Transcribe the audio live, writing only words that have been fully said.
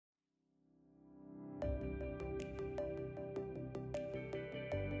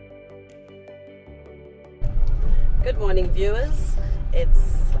Good morning, viewers.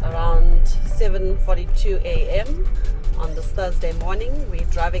 It's around 7:42 a.m. on this Thursday morning. We're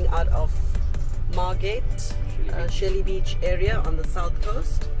driving out of Margate, Shirley Beach area on the south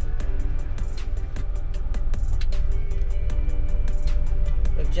coast.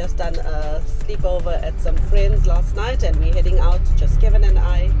 We've just done a sleepover at some friends last night and we're heading out, just Kevin and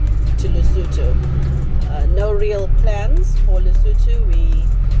I, to Lesotho. No real plans for Lesotho. We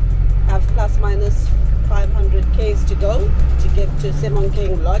have plus minus 500 k's to go to get to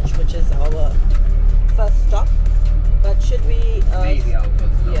Semonkong Lodge, which is our first stop. But should we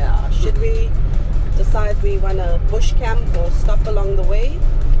should we decide we want to bush camp or stop along the way,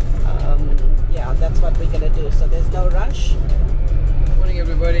 yeah, that's what we're gonna do. So there's no rush. Morning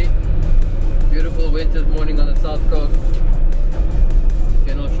everybody, beautiful winter morning on the south coast.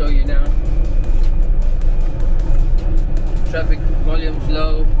 Again, I'll show you now. Traffic volume's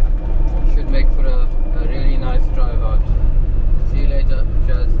low, should make for a really nice drive out. See you later,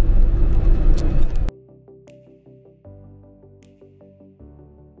 Qacha'S.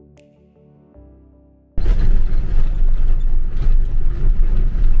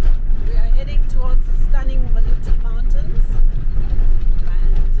 We are heading towards the stunning mountains,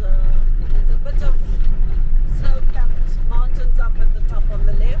 and there's a bit of snow-capped mountains up at the top on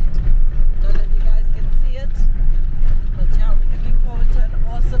the left. Don't know if you guys can see it, but yeah, we're looking forward to an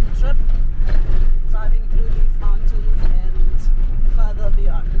awesome trip, driving through these mountains and further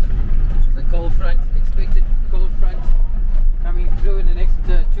beyond. The cold front, expected cold front coming through in the next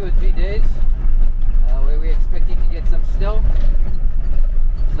 2 or 3 days, where we're expecting to get some snow.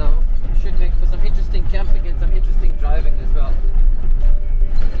 So should make for some interesting camping and some interesting driving as well.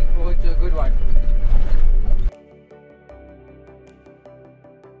 Looking forward to a good one.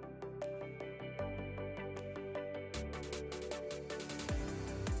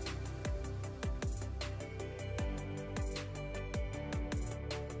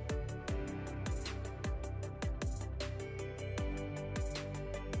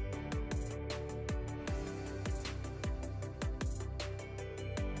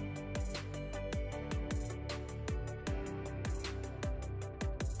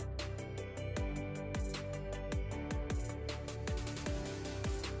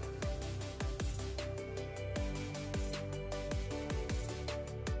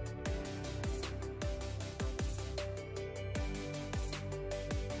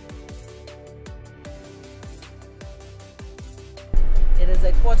 It is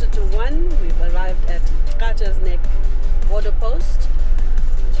a 1:45. We've arrived at Qacha'S border post,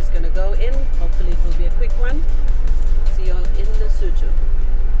 which is going to go in. Hopefully it will be a quick one. See you in Lesotho.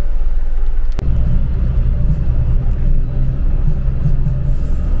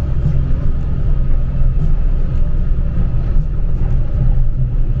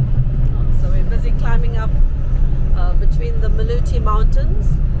 So we're busy climbing up between the Maluti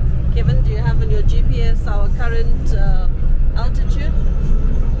mountains. Kevin, do you have on your GPS our current altitude?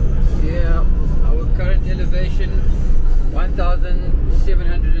 Yeah, our current elevation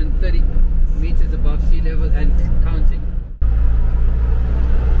 1,730 meters above sea level and counting.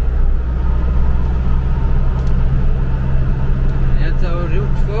 That's our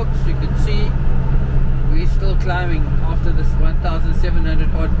route, folks. You can see we're still climbing after this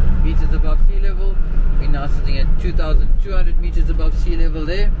 1,700 odd meters above sea level. We're now sitting at 2,200 meters above sea level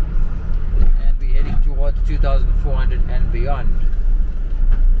there, and we're heading towards 2,400 and beyond.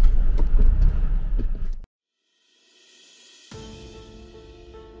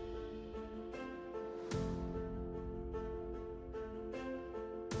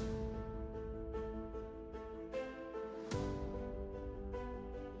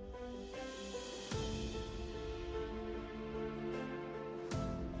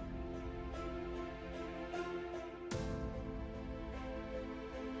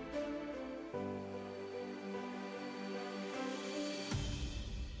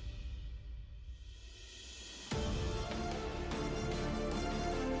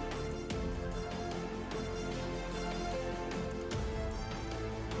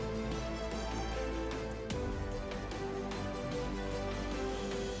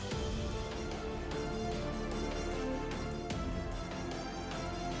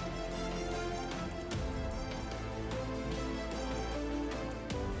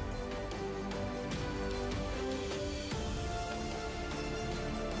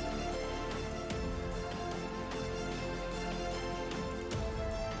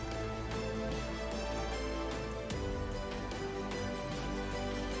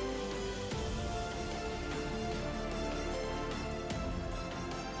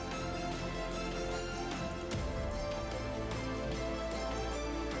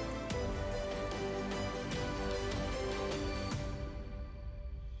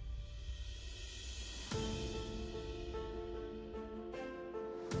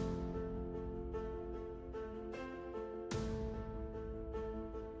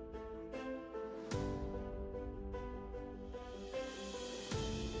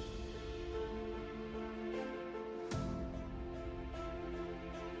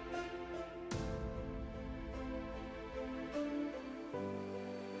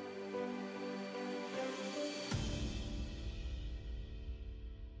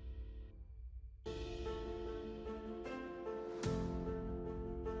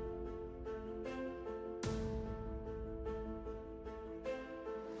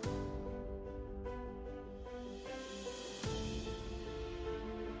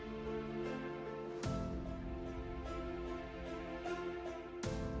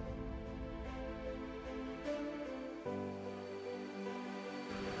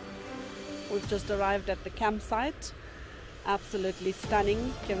 We've just arrived at the campsite. Absolutely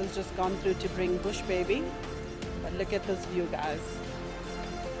stunning. Kevin's just gone through to bring Bush Baby. But look at this view, guys.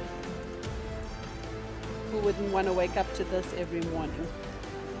 Who wouldn't want to wake up to this every morning?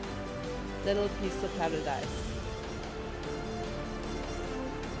 Little piece of paradise.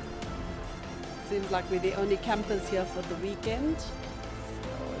 Seems like we're the only campers here for the weekend.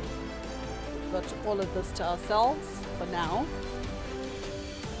 We've got all of this to ourselves for now.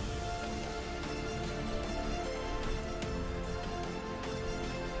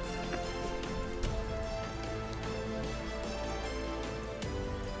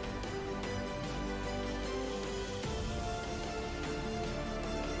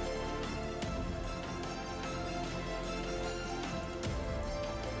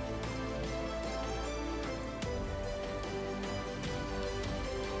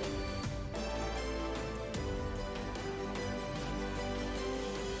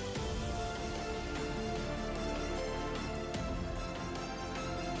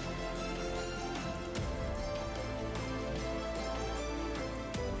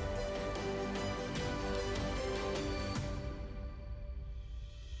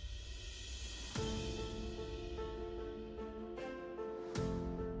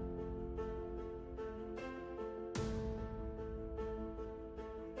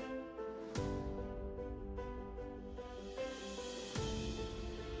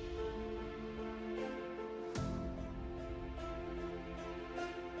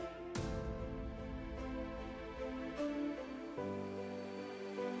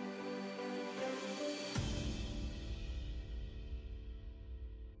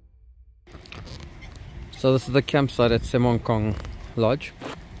 So this is the campsite at Semonkong Lodge.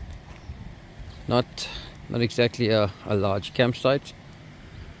 Not exactly a large campsite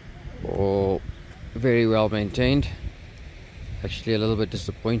or very well maintained. Actually a little bit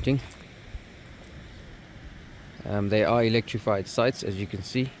disappointing. They are electrified sites, as you can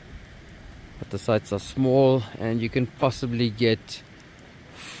see, but the sites are small and you can possibly get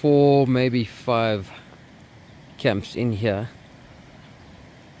 4, maybe 5 camps in here,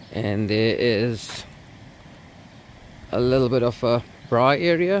 and there is a little bit of a braai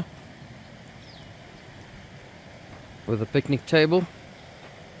area with a picnic table.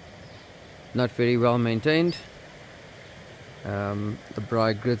 Not very well maintained. The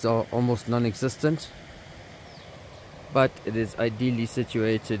braai grids are almost non-existent, but it is ideally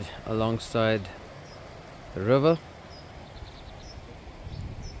situated alongside the river.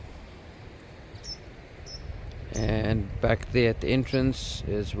 And back there at the entrance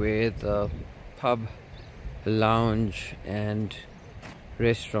is where the pub, lounge and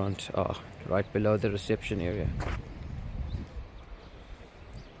restaurant are, right below the reception area.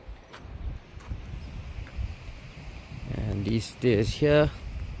 And these stairs here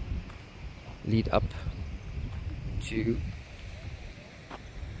lead up to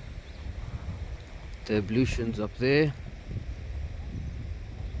the ablutions up there.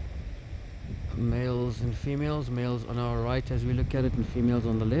 Males and females, males on our right as we look at it and females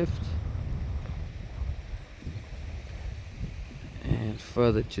on the left. And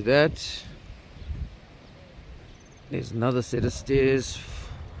further to that, there's another set of stairs,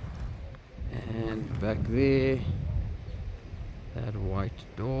 and back there, that white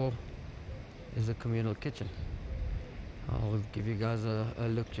door is a communal kitchen. I'll give you guys a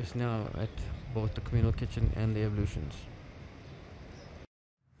look just now at both the communal kitchen and the ablutions.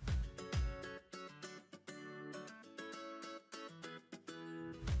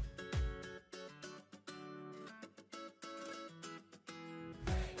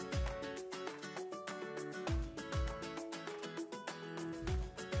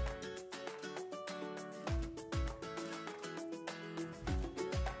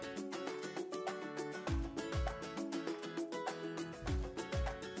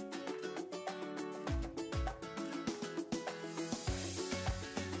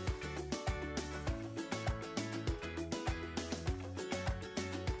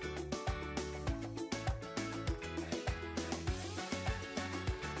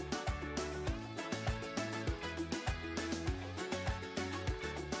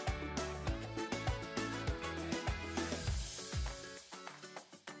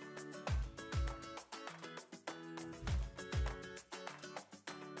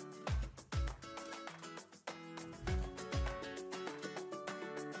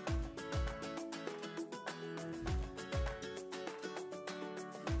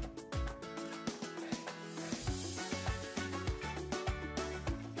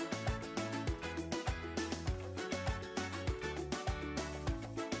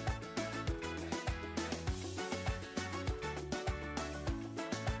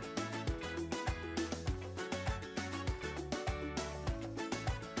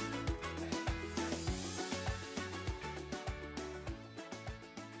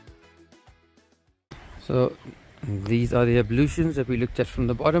 So these are the ablutions that we looked at from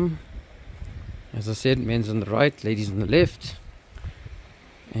the bottom. As I said, men's on the right, ladies on the left.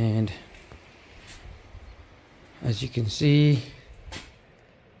 And as you can see,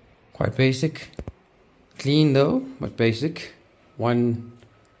 quite basic. Clean though, but basic. One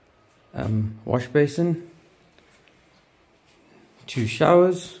wash basin, 2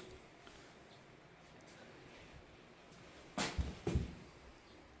 showers,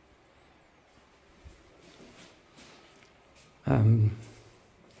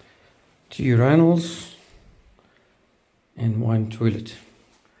 two urinals, and 1 toilet.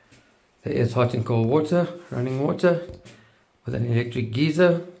 There is hot and cold water, running water, with an electric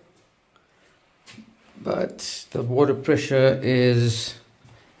geyser, but the water pressure is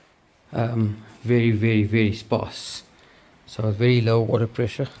very, very, very sparse. So very low water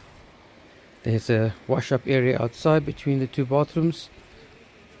pressure. There's a wash up area outside between the 2 bathrooms.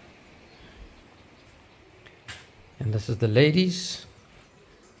 And this is the ladies.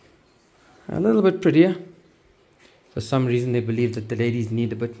 A little bit prettier. For some reason they believe that the ladies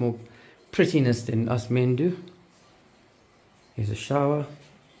need a bit more prettiness than us men do. Here's a shower,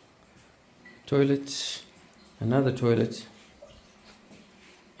 toilet, another toilet,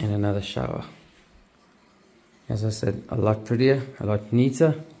 and another shower. As I said, a lot prettier, a lot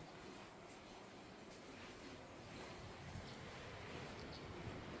neater.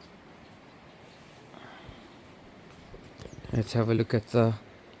 Let's have a look at the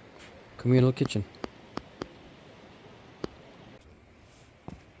communal kitchen.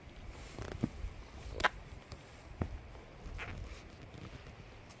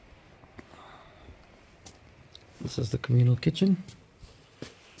 This is the communal kitchen.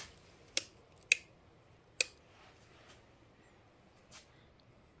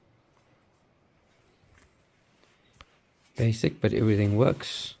 Basic, but everything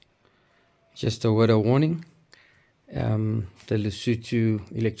works. Just a word of warning. The Lesotho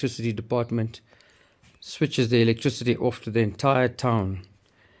electricity department switches the electricity off to the entire town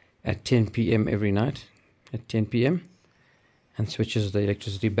at 10 p.m. every night, at 10 p.m. and switches the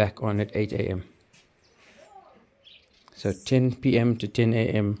electricity back on at 8 a.m. So 10 p.m. to 10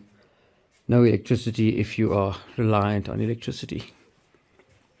 a.m. no electricity if you are reliant on electricity.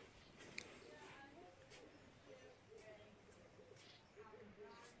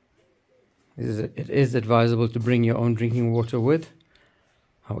 It is advisable to bring your own drinking water with.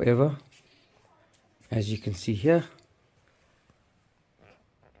 However, as you can see here,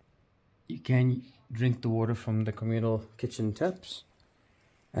 you can drink the water from the communal kitchen taps,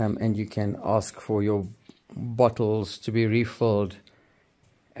 and you can ask for your bottles to be refilled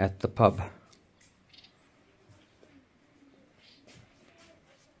at the pub.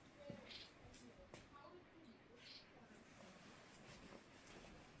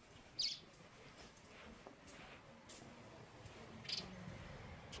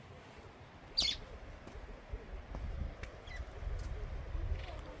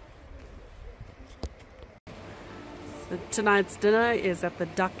 So tonight's dinner is at the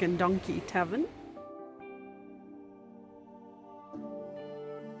Duck and Donkey Tavern.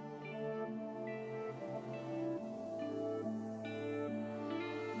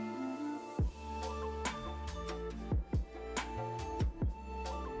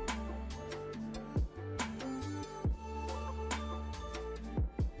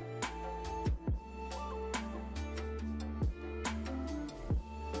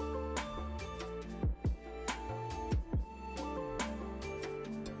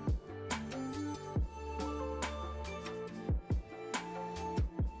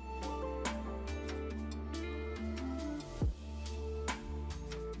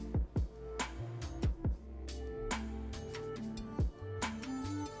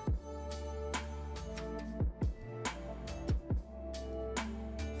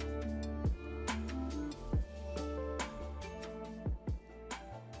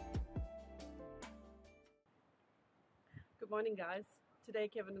 Good morning, guys. Today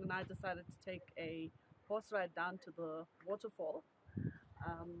Kevin and I decided to take a horse ride down to the waterfall.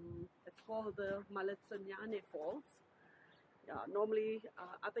 It's called the Maletsonyane Falls. Yeah, normally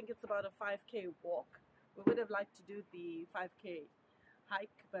I think it's about a 5k walk. We would have liked to do the 5k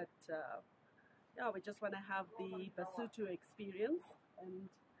hike, but yeah, we just want to have the Lesotho experience and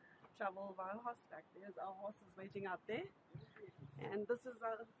travel via horseback. There's our horses waiting out there, and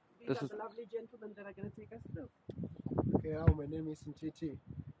these are the lovely gentlemen that are going to take us through. Okay, my name is Ntiti.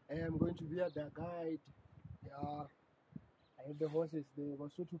 I am going to be the guide. I have the horses, the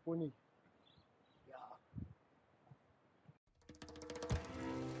Lesotho pony.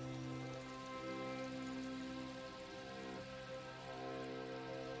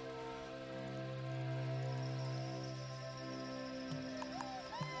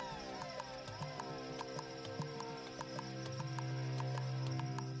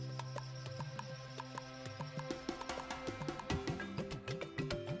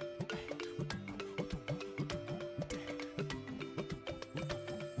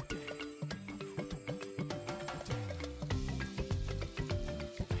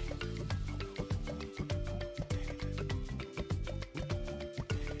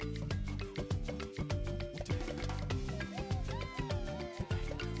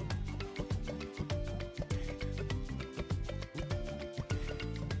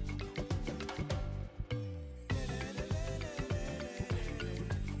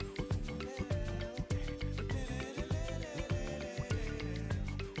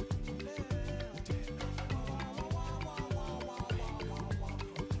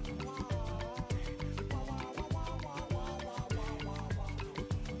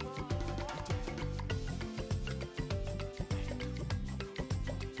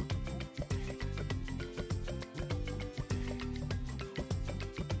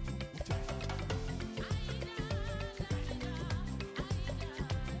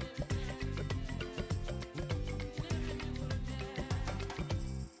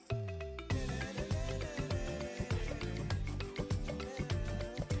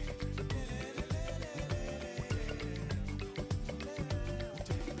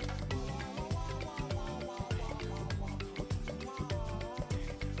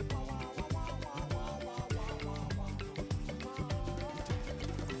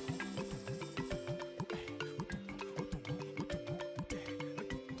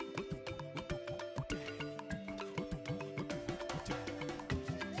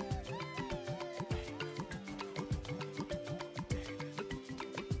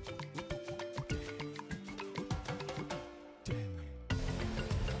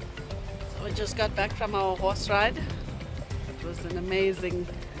 We just got back from our horse ride. It was an amazing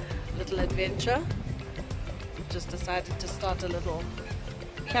little adventure. We just decided to start a little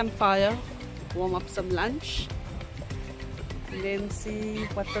campfire, warm up some lunch, and then see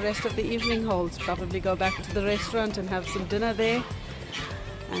what the rest of the evening holds. Probably go back to the restaurant and have some dinner there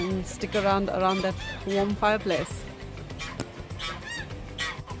and stick around that warm fireplace.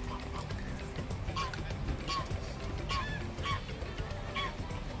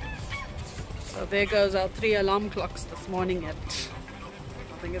 So there goes our 3 alarm clocks this morning at,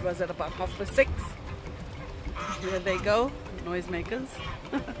 I think it was at about 6:30. There they go, noisemakers.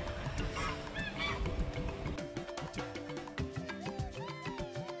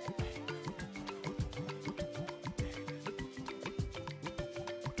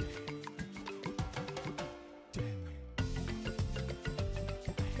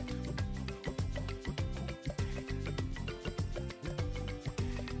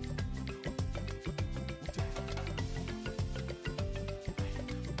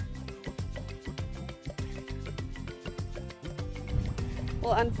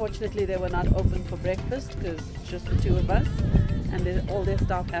 Well, unfortunately they were not open for breakfast because it's just the 2 of us and all their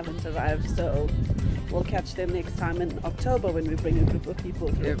staff haven't arrived, so we'll catch them next time in October when we bring a group of people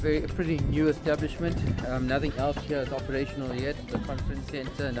through. Yeah, a pretty new establishment. Nothing else here is operational yet. The conference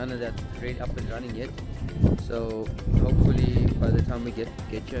center, none of that really up and running yet. So hopefully by the time we get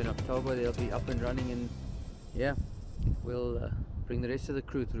here in October they'll be up and running, and yeah, we'll bring the rest of the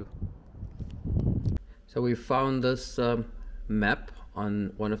crew through. So we found this map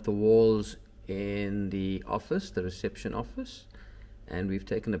on one of the walls in the office, the reception office, and we've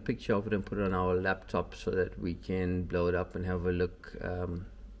taken a picture of it and put it on our laptop so that we can blow it up and have a look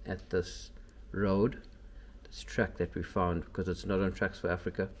at this road, this track that we found, because it's not on Tracks for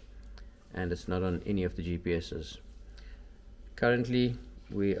Africa and it's not on any of the GPSs. Currently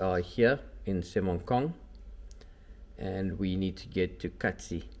we are here in Semonkong and we need to get to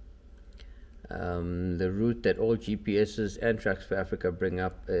Katse. The route that all GPSs and Tracks for Africa bring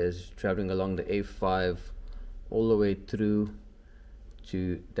up is traveling along the A5 all the way through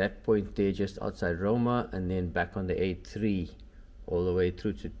to that point there just outside Roma, and then back on the A3 all the way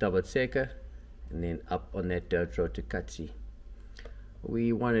through to Tabatseka, and then up on that dirt road to Katse.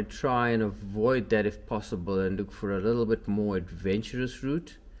 We want to try and avoid that if possible and look for a little bit more adventurous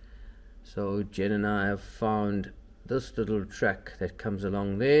route. So Jen and I have found this little track that comes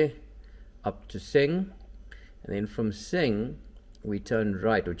along there up to Seng, and then from Seng we turn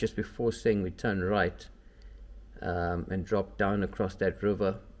right, or just before Seng we turn right and drop down across that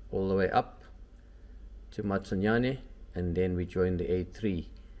river all the way up to Matsanyane, and then we join the A3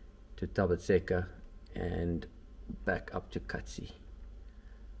 to Tabatseka and back up to Katse.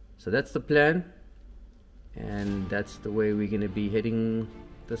 So that's the plan, and that's the way we're going to be heading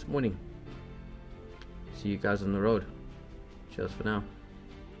this morning. See you guys on the road. Cheers for now.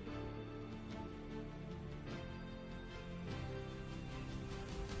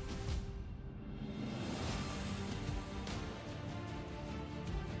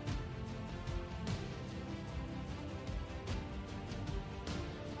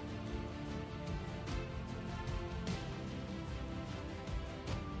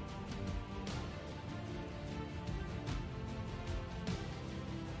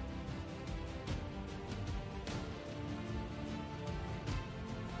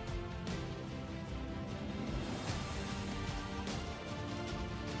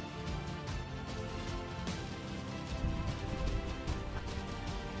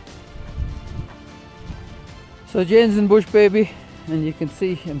 So Jen's in bush, baby, and you can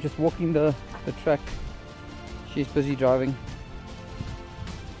see I'm just walking the track. She's busy driving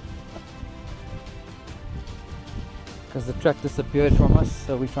because the track disappeared from us,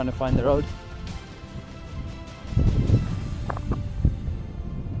 so we're trying to find the road.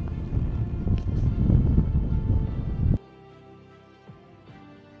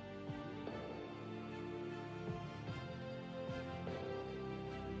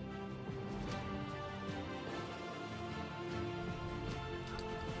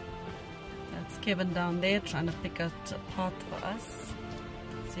 Kevin down there trying to pick out a path for us.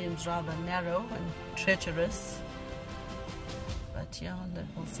 Seems rather narrow and treacherous, but yeah,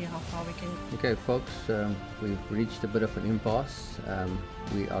 we'll see how far we can. Okay folks, we've reached a bit of an impasse.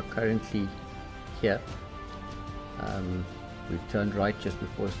 We are currently here. We've turned right just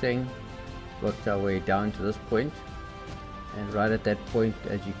before staying, worked our way down to this point, and right at that point,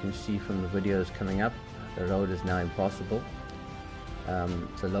 as you can see from the videos coming up, the road is now impassable.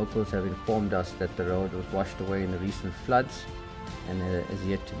 The locals have informed us that the road was washed away in the recent floods and is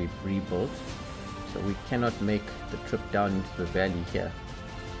yet to be rebuilt, so we cannot make the trip down into the valley here.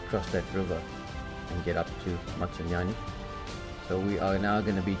 across that river and get up to Matsunyani. So we are now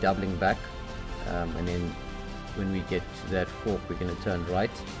going to be doubling back, and then when we get to that fork, we're going to turn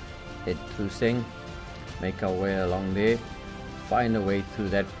right, head through Seng, make our way along there, find a way through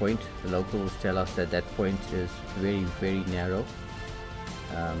that point. The locals tell us that that point is very, very narrow,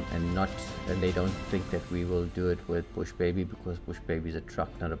 and they don't think that we will do it with Bush Baby, because Bush Baby is a truck,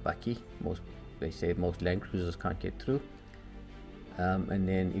 not a bakkie. They say most Land Cruisers can't get through, and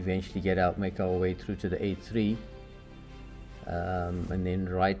then eventually make our way through to the A3, and then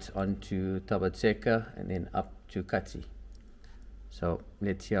right onto Tabatseka, and then up to Katse. So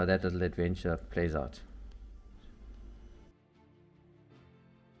let's see how that little adventure plays out.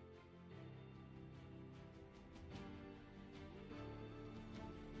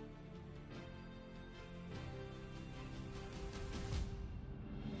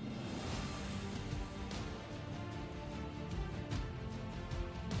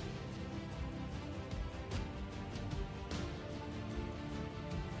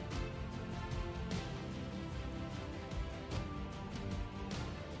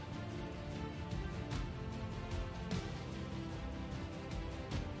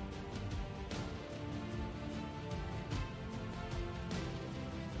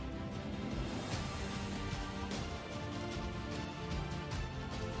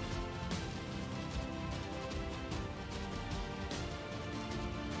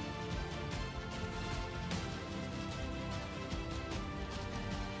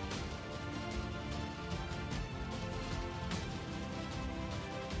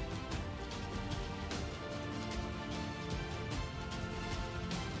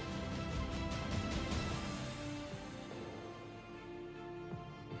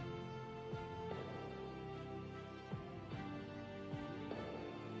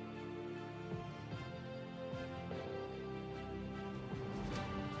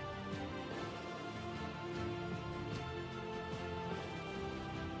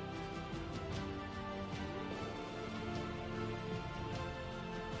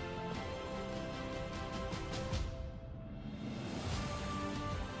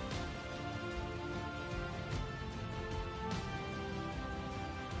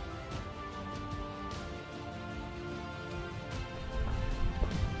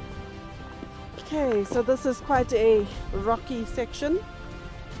 Okay, so this is quite a rocky section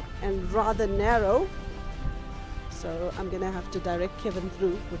and rather narrow, so I'm gonna have to direct Kevin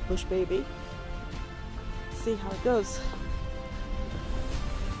through with Bush Baby. See how it goes.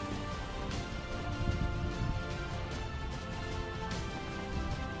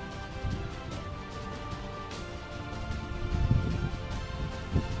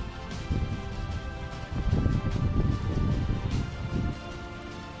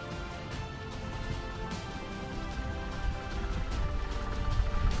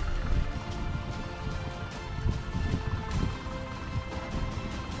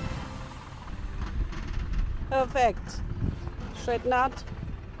 Perfect. Straighten out.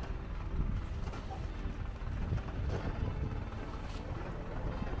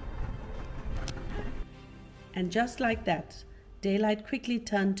 And just like that, daylight quickly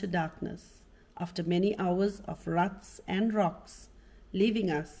turned to darkness after many hours of ruts and rocks, leaving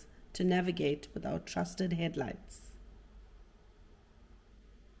us to navigate with our trusted headlights.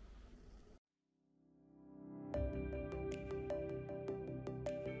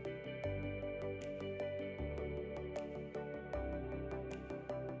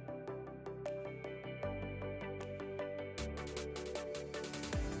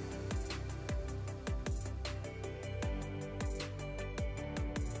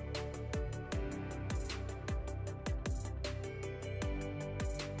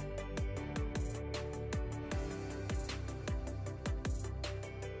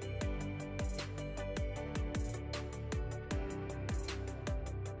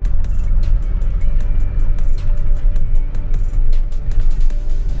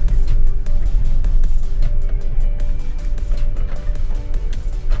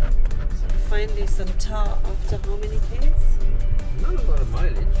 Finally some tar after how many Ks? Not a lot of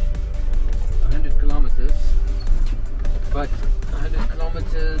mileage, 100 kilometers, but 100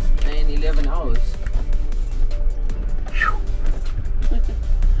 kilometers and 11 hours.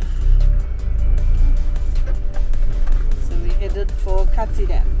 So we headed for Katse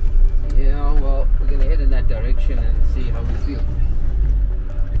Dam. Yeah, well, we're going to head in that direction and see how we feel.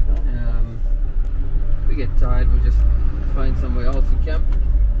 If we get tired, we'll just find somewhere else to camp.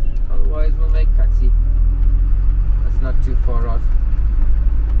 Otherwise, we'll make Katse. That's not too far out.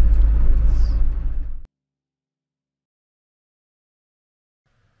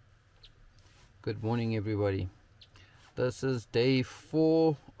 Good morning, everybody. This is day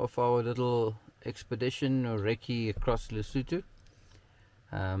 4 of our little expedition or recce across Lesotho.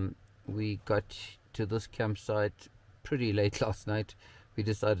 We got to this campsite pretty late last night. We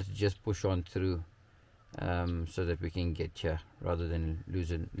decided to just push on through so that we can get here rather than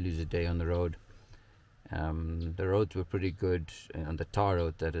lose a day on the road. The roads were pretty good on the tar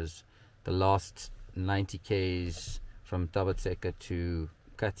road, that is. The last 90 k's from Tabatseka to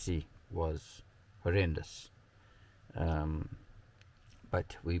Katse was horrendous,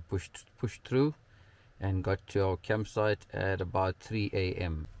 but we pushed through and got to our campsite at about 3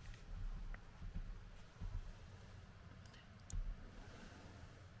 a.m.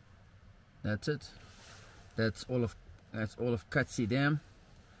 That's it. That's all of Katse Dam,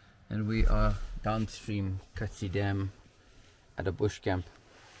 and we are downstream Katse Dam at a bush camp.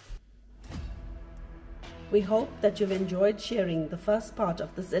 We hope that you've enjoyed sharing the first part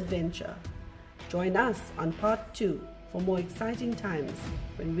of this adventure. Join us on part 2 for more exciting times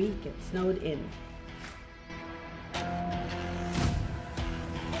when we get snowed in.